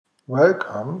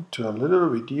Welcome to a little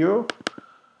video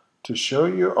to show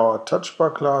you our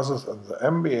TouchBar classes in the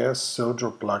MBS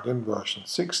Xojo plugin version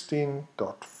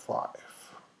 16.5.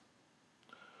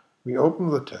 We open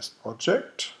the test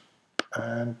project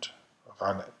and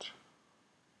run it.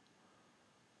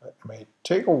 It may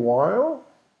take a while.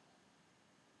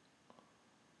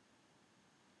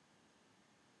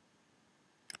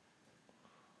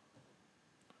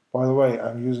 By the way,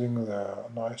 I'm using the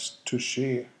nice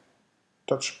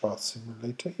TouchBar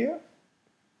simulator here,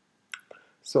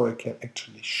 so I can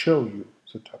actually show you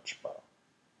the TouchBar.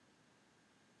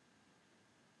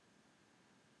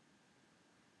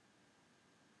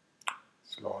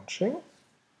 It's launching.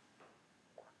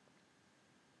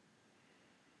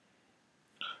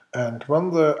 And when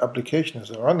the application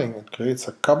is running, it creates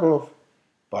a couple of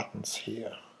buttons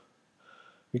here.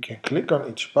 We can click on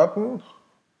each button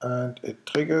and it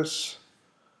triggers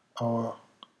our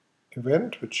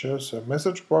event, which shows a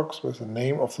message box with the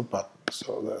name of the button.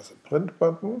 So there's a print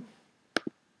button,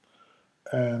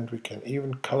 and we can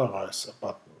even colorize a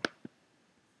button,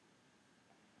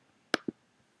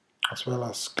 as well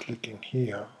as clicking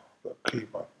here, the key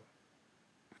button.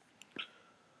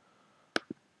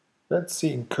 Let's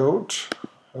see in code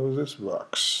how this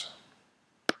works.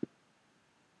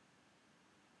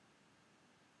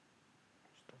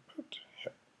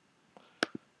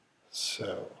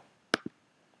 So,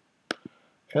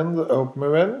 in the open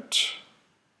event,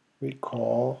 we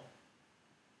call,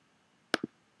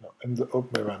 in the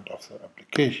open event of the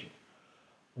application,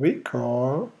 we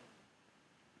call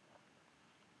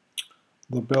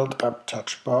the build up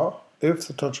TouchBar if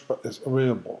the TouchBar is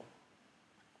available.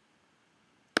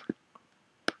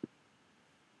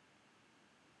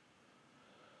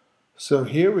 So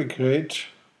here we create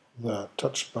the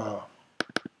TouchBar,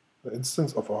 the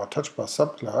instance of our TouchBar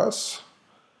subclass.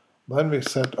 Then we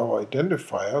set our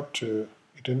identifier to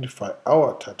identify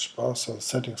our TouchBar so the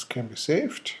settings can be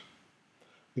saved.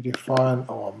 We define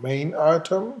our main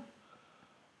item.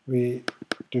 We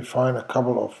define a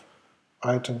couple of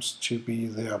items to be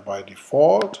there by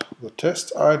default. The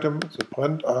test item, the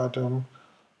print item.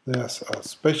 There's a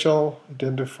special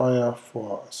identifier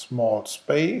for a small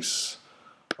space,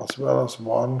 as well as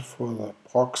one for the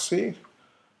proxy,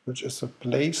 which is a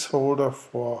placeholder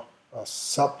for a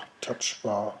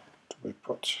sub-TouchBar to be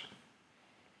put.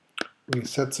 We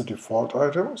set the default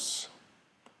items,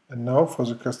 and now for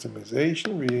the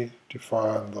customization we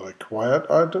define the required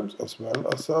items as well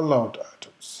as the allowed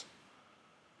items.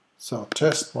 So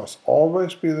test must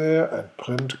always be there and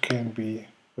print can be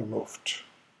removed.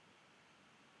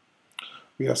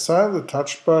 We assign the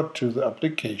TouchBar to the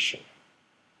application,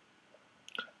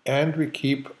 and we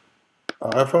keep a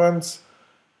reference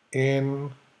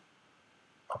in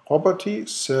a property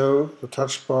so the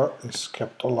TouchBar is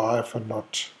kept alive and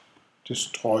not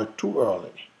destroyed too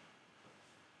early.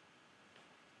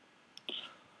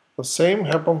 The same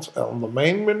happens on the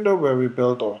main window where we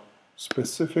build a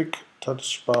specific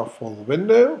TouchBar for the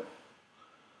window.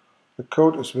 The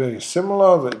code is very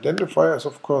similar, the identifier is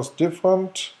of course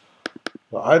different,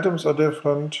 the items are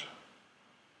different,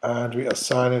 and we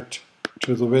assign it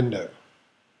to the window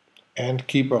and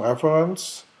keep a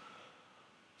reference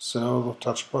so the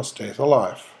TouchBar stays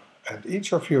alive. And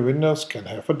each of your windows can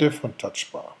have a different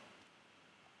TouchBar.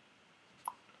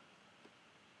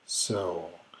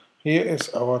 So here is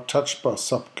our TouchBar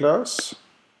subclass,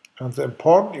 and the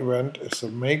important event is the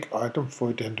make item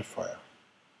for identifier.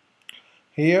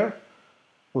 Here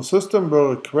the system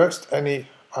will request any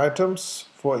items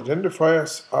for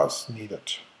identifiers as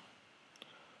needed.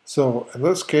 So in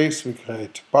this case we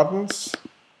create buttons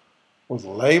with a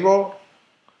label,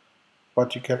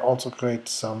 but you can also create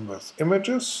some with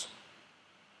images.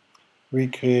 We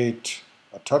create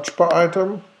a TouchBar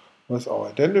item with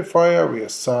our identifier. We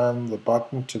assign the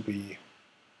button to be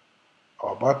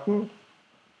our button.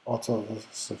 Also this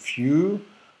is the view.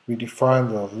 We define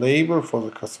the label for the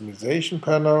customization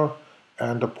panel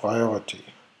and a priority.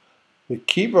 We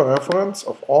keep a reference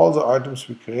of all the items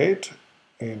we create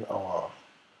in our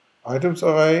items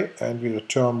array, and we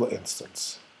return the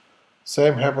instance.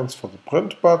 Same happens for the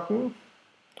print button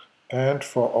and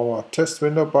for our test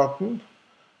window button,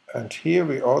 and here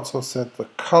we also set the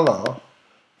color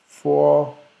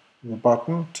for the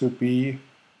button to be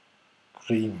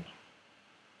green.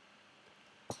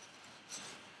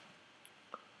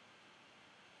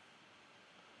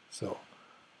 So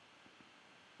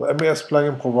the MBS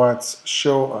plugin provides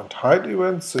show and hide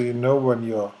events, so you know when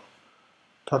your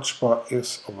TouchBar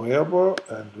is available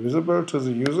and visible to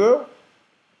the user.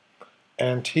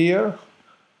 And here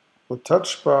the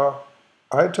TouchBar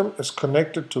item is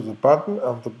connected to the button,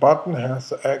 and the button has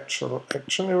the actual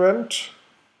action event.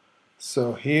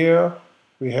 So here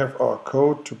we have our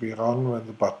code to be run when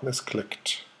the button is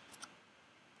clicked.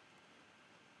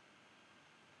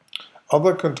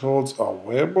 Other controls are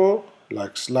available,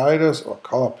 like sliders or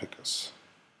color pickers.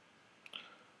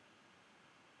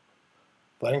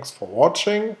 Thanks for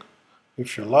watching.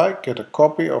 If you like, get a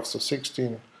copy of the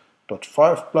 16.5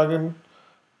 plugin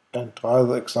and try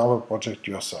the example project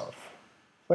yourself.